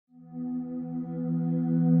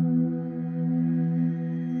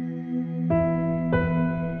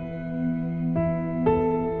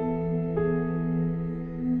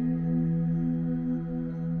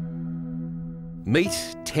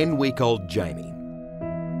Meet 10-week-old Jamie.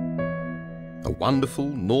 A wonderful,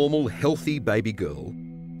 normal, healthy baby girl,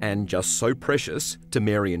 and just so precious to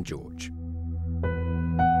Mary and George.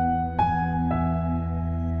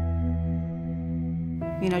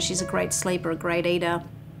 You know, she's a great sleeper, a great eater.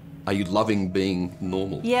 Are you loving being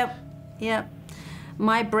normal? Yep, yep.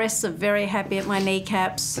 My breasts are very happy at my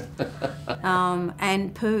kneecaps.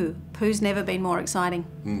 And poo. Poo's never been more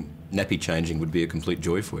exciting. Nappy changing would be a complete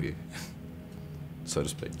joy for you, so to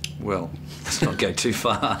speak. Well, let's not go too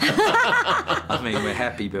far. I mean, we're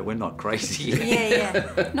happy, but we're not crazy yet.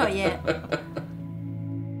 Yeah, not yet. Come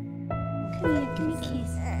here, give me a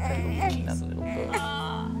kiss. Another little boy.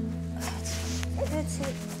 That's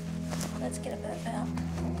it. Let's get a burp out.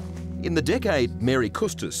 In the decade Mary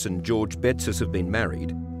Coustas and George Betsis have been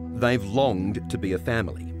married, they've longed to be a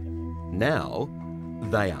family. Now,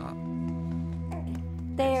 they are.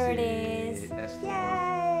 There it is.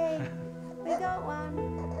 Yay! We got one.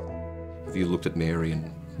 Have you looked at Mary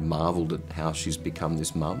and marvelled at how she's become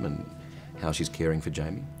this mum and how she's caring for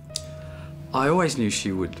Jamie? I always knew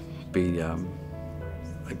she would be a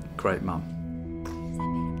great mum.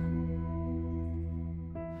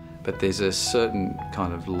 But there's a certain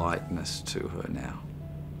kind of lightness to her now.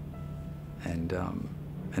 And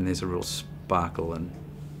there's a real sparkle and,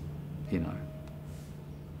 you know.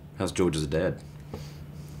 How's George as a dad?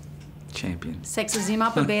 Champion. Sexes him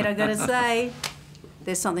up a bit, I've got to say.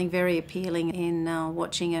 There's something very appealing in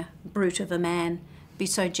watching a brute of a man be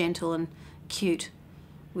so gentle and cute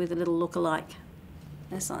with a little look-alike.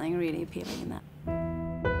 There's something really appealing in that.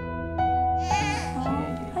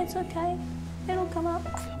 Oh, it's okay. It'll come up.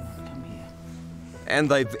 Come here. And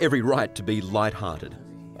they've every right to be light-hearted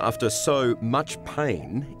after so much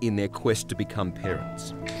pain in their quest to become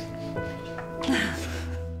parents.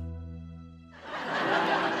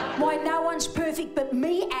 My no one's perfect but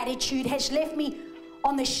me attitude has left me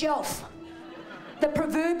on the shelf. The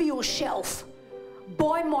proverbial shelf.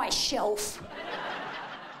 By myself.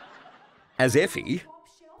 As Effie,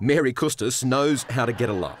 Mary Coustas knows how to get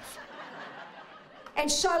a laugh.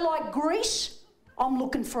 And so, like Greece, I'm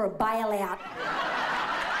looking for a bailout.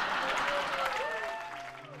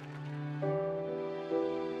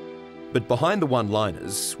 But behind the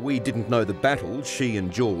one-liners, we didn't know the battle she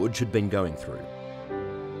and George had been going through.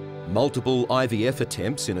 Multiple IVF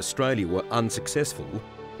attempts in Australia were unsuccessful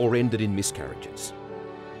or ended in miscarriages.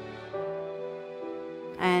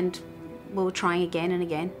 And we were trying again and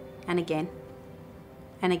again and again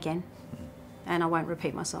and again. And I won't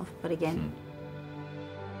repeat myself, but again.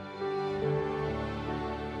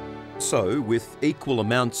 So, with equal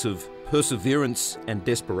amounts of perseverance and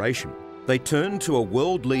desperation, they turned to a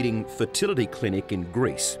world-leading fertility clinic in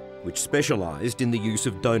Greece, which specialised in the use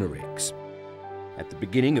of donor eggs. At the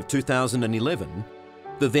beginning of 2011,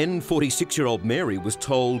 the then 46-year-old Mary was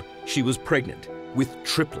told she was pregnant with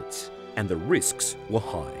triplets and the risks were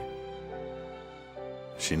high.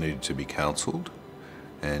 She needed to be counselled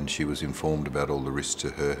and she was informed about all the risks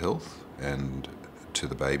to her health and to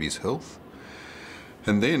the baby's health.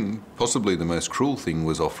 And then, possibly the most cruel thing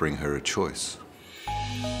was offering her a choice.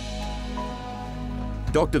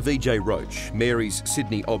 Dr. VJ Roach, Mary's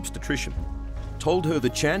Sydney obstetrician, told her the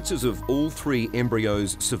chances of all 3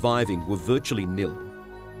 embryos surviving were virtually nil.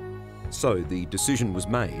 So the decision was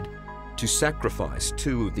made to sacrifice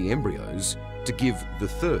 2 of the embryos to give the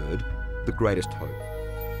 3rd the greatest hope.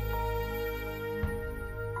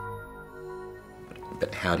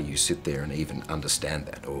 But how do you sit there and even understand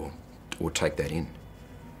that or take that in?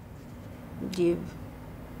 You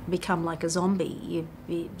become like a zombie.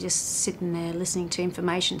 You're just sitting there listening to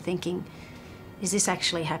information thinking, is this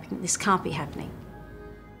actually happening? This can't be happening.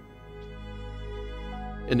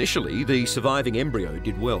 Initially, the surviving embryo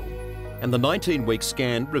did well, and the 19-week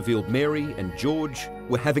scan revealed Mary and George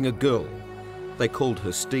were having a girl. They called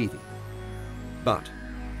her Stevie. But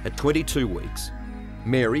at 22 weeks,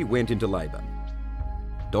 Mary went into labour.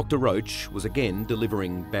 Dr. Roach was again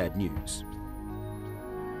delivering bad news.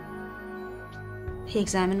 He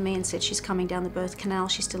examined me and said she's coming down the birth canal.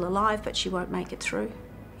 She's still alive, but she won't make it through.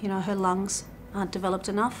 You know, her lungs aren't developed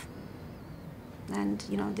enough. And,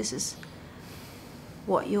 you know, this is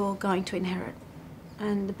what you're going to inherit.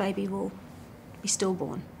 And the baby will be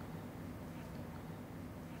stillborn.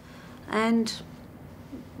 And,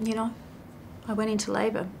 you know, I went into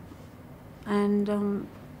labour. And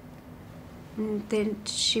then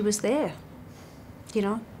she was there, you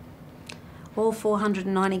know. All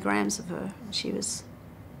 490 grams of her. She was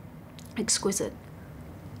exquisite.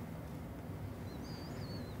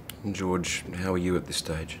 George, how are you at this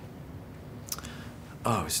stage?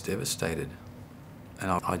 Oh, I was devastated.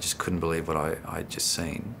 And I just couldn't believe what I'd just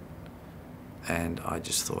seen. And I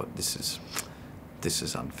just thought, this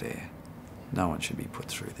is unfair. No one should be put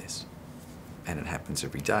through this. And it happens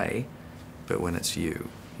every day, but when it's you,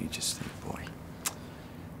 you just think, boy,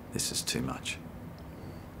 this is too much.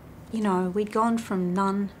 You know, we'd gone from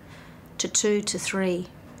none to 2 to 3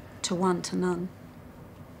 to 1 to none.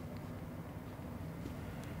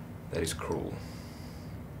 That is cruel.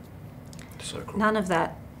 So cruel. None of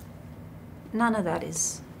that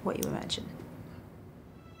is what you imagine.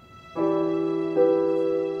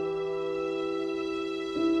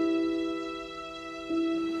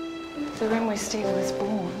 The room where Stevie was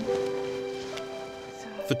born.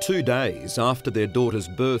 For 2 days after their daughter's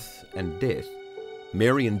birth and death,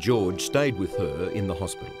 Mary and George stayed with her in the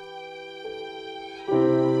hospital.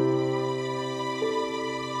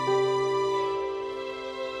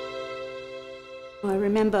 I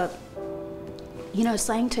remember, you know,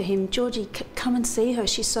 saying to him, Georgie, come and see her,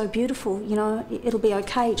 she's so beautiful, you know, it'll be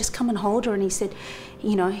okay, just come and hold her. And he said,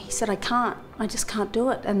 you know, I just can't do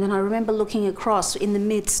it. And then I remember looking across in the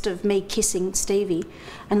midst of me kissing Stevie,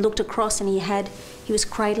 and looked across and he was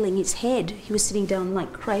cradling his head. He was sitting down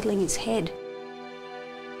like cradling his head.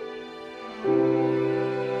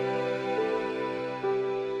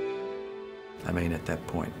 I mean, at that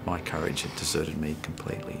point, my courage had deserted me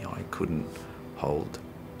completely. I couldn't hold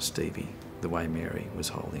Stevie the way Mary was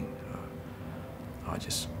holding her.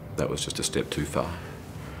 That was just a step too far.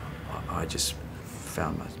 I just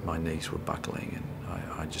found my knees were buckling, and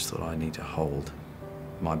I just thought, I need to hold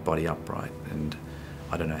my body upright, and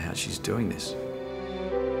I don't know how she's doing this.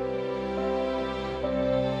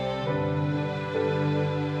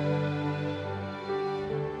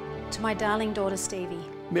 To my darling daughter Stevie.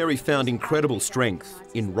 Mary found incredible strength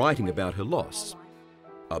in writing about her loss.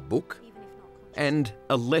 A book and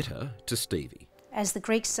a letter to Stevie. As the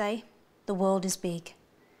Greeks say, the world is big.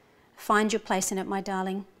 Find your place in it, my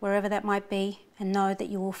darling, wherever that might be, and know that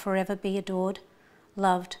you will forever be adored,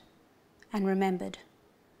 loved, and remembered.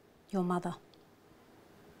 Your mother.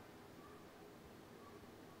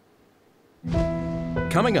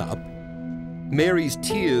 Coming up, Mary's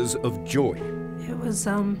tears of joy. It was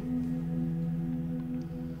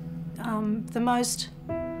the most...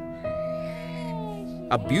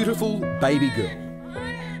 A beautiful baby girl.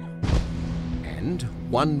 And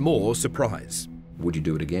one more surprise. Would you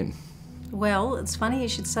do it again? Well, it's funny you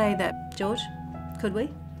should say that, George. Could we?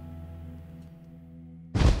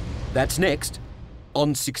 That's next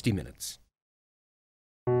on 60 Minutes.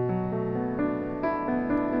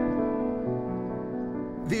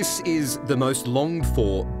 This is the most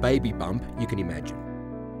longed-for baby bump you can imagine.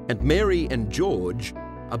 And Mary and George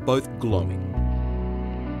are both glowing.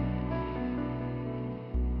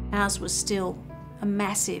 Ours was still a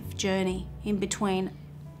massive journey in between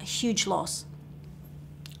a huge loss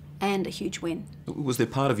and a huge win. Was there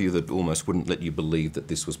part of you that almost wouldn't let you believe that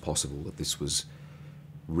this was possible, that this was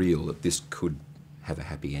real, that this could have a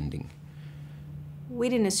happy ending? We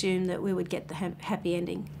didn't assume that we would get the happy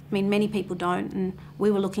ending. I mean, many people don't, and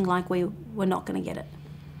we were looking like we were not going to get it.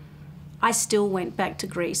 I still went back to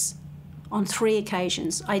Greece on 3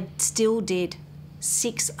 occasions. I still did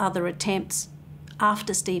 6 other attempts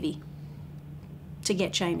after Stevie to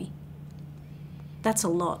get Jamie. That's a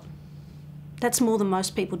lot. That's more than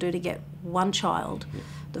most people do to get one child. Yeah.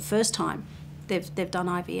 The first time they've done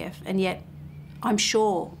IVF, and yet I'm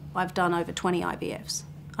sure I've done over 20 IVFs.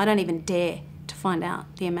 I don't even dare to find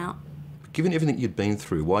out the amount. Given everything you'd been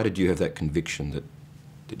through, why did you have that conviction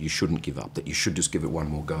that you shouldn't give up, that you should just give it one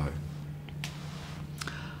more go?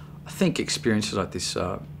 I think experiences like this,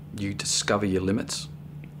 you discover your limits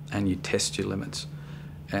and you test your limits.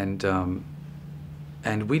 And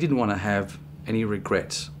we didn't want to have any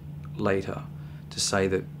regrets later to say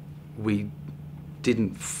that we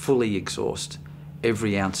didn't fully exhaust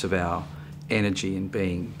every ounce of our energy and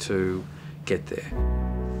being to get there.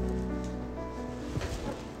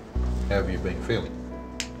 How have you been feeling?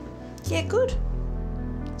 Yeah, good.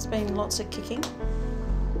 There's been lots of kicking.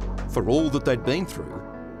 For all that they'd been through,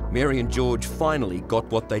 Mary and George finally got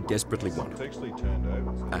what they desperately wanted.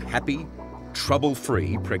 A happy,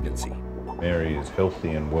 trouble-free pregnancy. Mary is healthy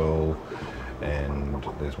and well, and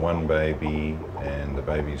there's one baby, and the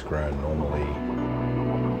baby's grown normally.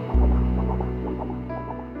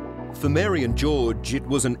 For Mary and George, it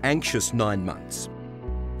was an anxious 9 months.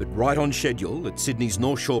 But right on schedule at Sydney's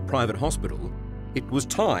North Shore Private Hospital, it was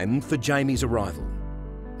time for Jamie's arrival.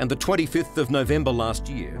 And the 25th of November last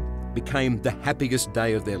year became the happiest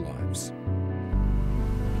day of their lives.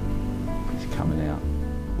 He's coming out.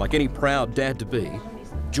 Like any proud dad-to-be,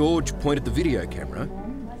 George pointed the video camera,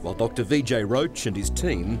 while Dr. VJ Roach and his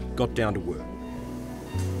team got down to work.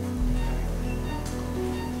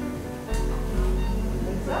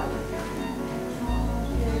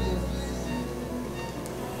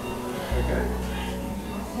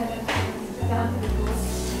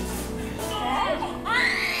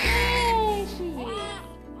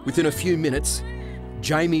 Within a few minutes,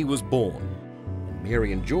 Jamie was born, and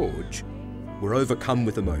Mary and George were overcome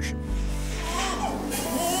with emotion.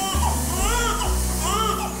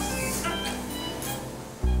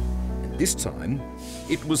 And this time,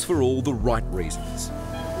 it was for all the right reasons.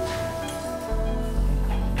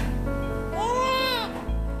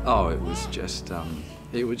 Oh, it was just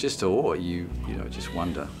awe. You know, just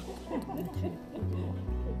wonder.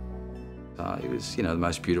 It was, you know, the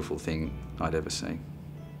most beautiful thing I'd ever seen.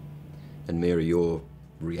 And Mary, your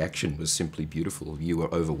reaction was simply beautiful. You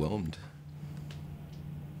were overwhelmed.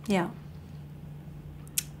 Yeah.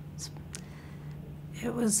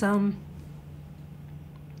 It was,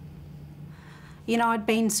 you know, I'd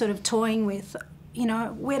been sort of toying with, you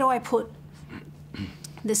know, where do I put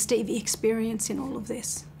the Stevie experience in all of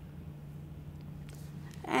this?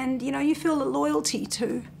 And, you know, you feel a loyalty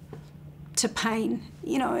to pain.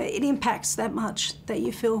 You know, it impacts that much that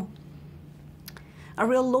you feel a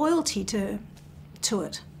real loyalty to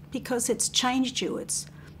it because it's changed you, it's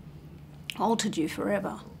altered you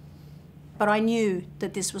forever. But I knew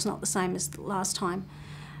that this was not the same as the last time.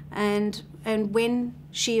 And when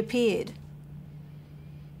she appeared,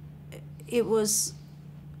 it was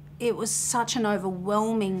such an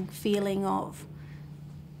overwhelming feeling of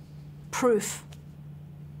proof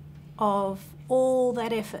of all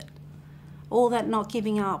that effort, all that not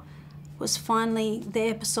giving up was finally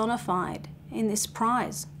there personified in this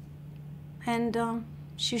prize. And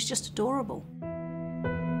she was just adorable.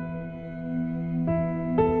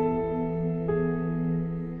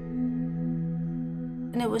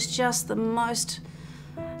 And it was just the most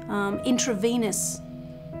intravenous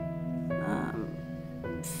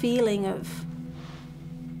feeling of,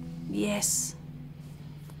 yes,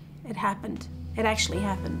 it happened. It actually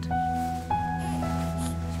happened.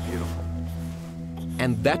 It's beautiful.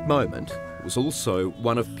 And that moment was also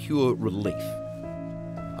one of pure relief.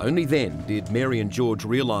 Only then did Mary and George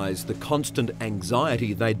realise the constant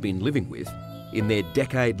anxiety they'd been living with in their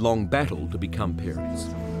decade-long battle to become parents.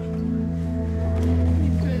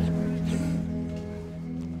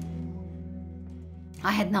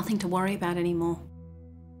 I had nothing to worry about anymore.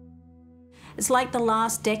 It's like the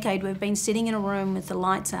last decade we've been sitting in a room with the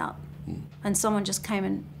lights out and someone just came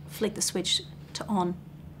and flicked the switch to on.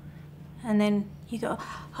 And then you go,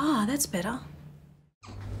 ah, that's better.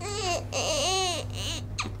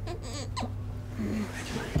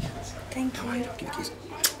 Thank you.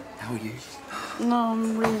 How are you? No,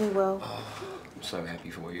 I'm really well. Oh, I'm so happy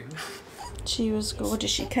for you. She was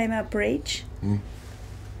gorgeous. She came out breech.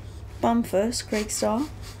 Bum first, Greek style.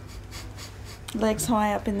 Legs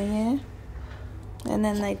high up in the air. And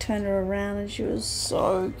then they turned her around and she was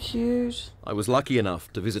so cute. I was lucky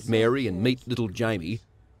enough to visit Mary and meet little Jamie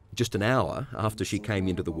just an hour after she came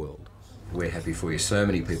into the world. We're happy for you. So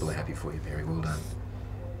many people are happy for you, Mary. Well done.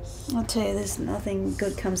 I'll tell you, there's nothing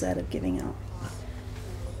good comes out of giving up.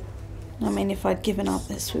 I mean, if I'd given up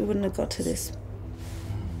this, we wouldn't have got to this.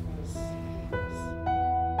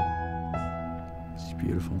 It's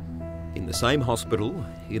beautiful. In the same hospital,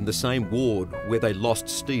 in the same ward where they lost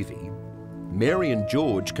Stevie, Mary and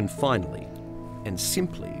George can finally and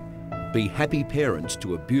simply be happy parents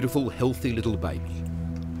to a beautiful, healthy little baby.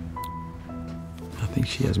 I think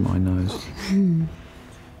she has my nose. And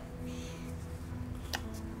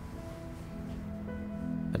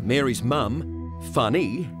Mary's mum,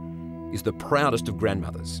 Funny, is the proudest of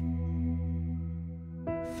grandmothers.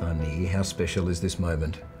 Funny, how special is this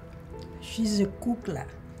moment? She's a kukla.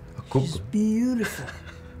 A kukla? She's beautiful.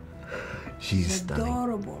 She's stunning.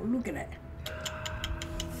 Adorable. Look at her.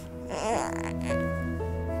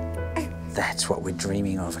 That's what we're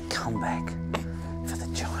dreaming of, a comeback for the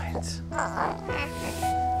Giants.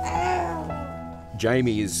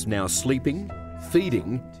 Jamie is now sleeping,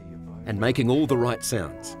 feeding, and making all the right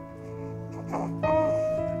sounds.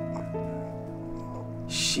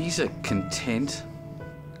 She's a content,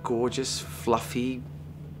 gorgeous, fluffy,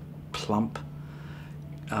 plump,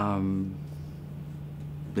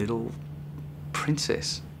 little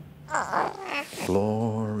princess.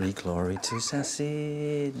 Glory, glory to South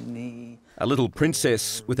Sydney. A little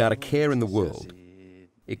princess without a care in the world.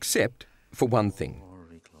 Except for one thing.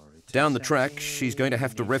 Down the track, she's going to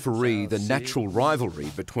have to referee the natural rivalry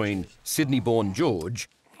between Sydney-born George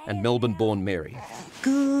and Melbourne-born Mary.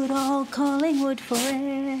 Good old Collingwood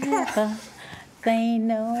forever. They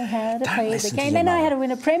know how to play the game. They know how to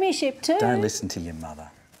win a premiership too. Don't listen to your mother.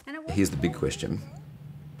 Here's the big question.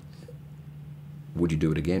 Would you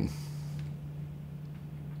do it again?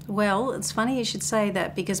 Well, it's funny you should say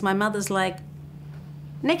that because my mother's like,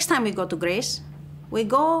 Next time we go to Greece, we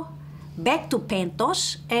go back to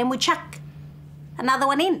Pentos and we chuck another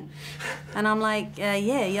one in. And I'm like,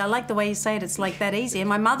 yeah, I like the way you say it. It's like that easy. And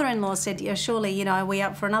my mother-in-law said, yeah, surely, you know, are we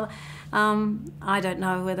up for another? I don't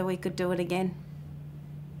know whether we could do it again.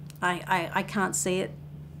 I can't see it.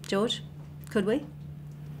 George, could we?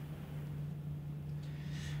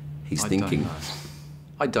 He's thinking.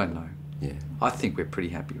 I don't know. Yeah. I think we're pretty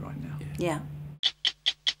happy right now. Yeah.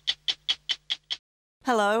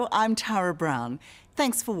 Hello, I'm Tara Brown.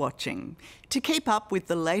 Thanks for watching. To keep up with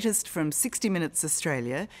the latest from 60 Minutes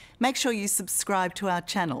Australia, make sure you subscribe to our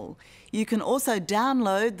channel. You can also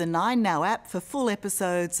download the 9Now app for full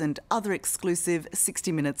episodes and other exclusive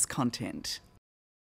 60 Minutes content.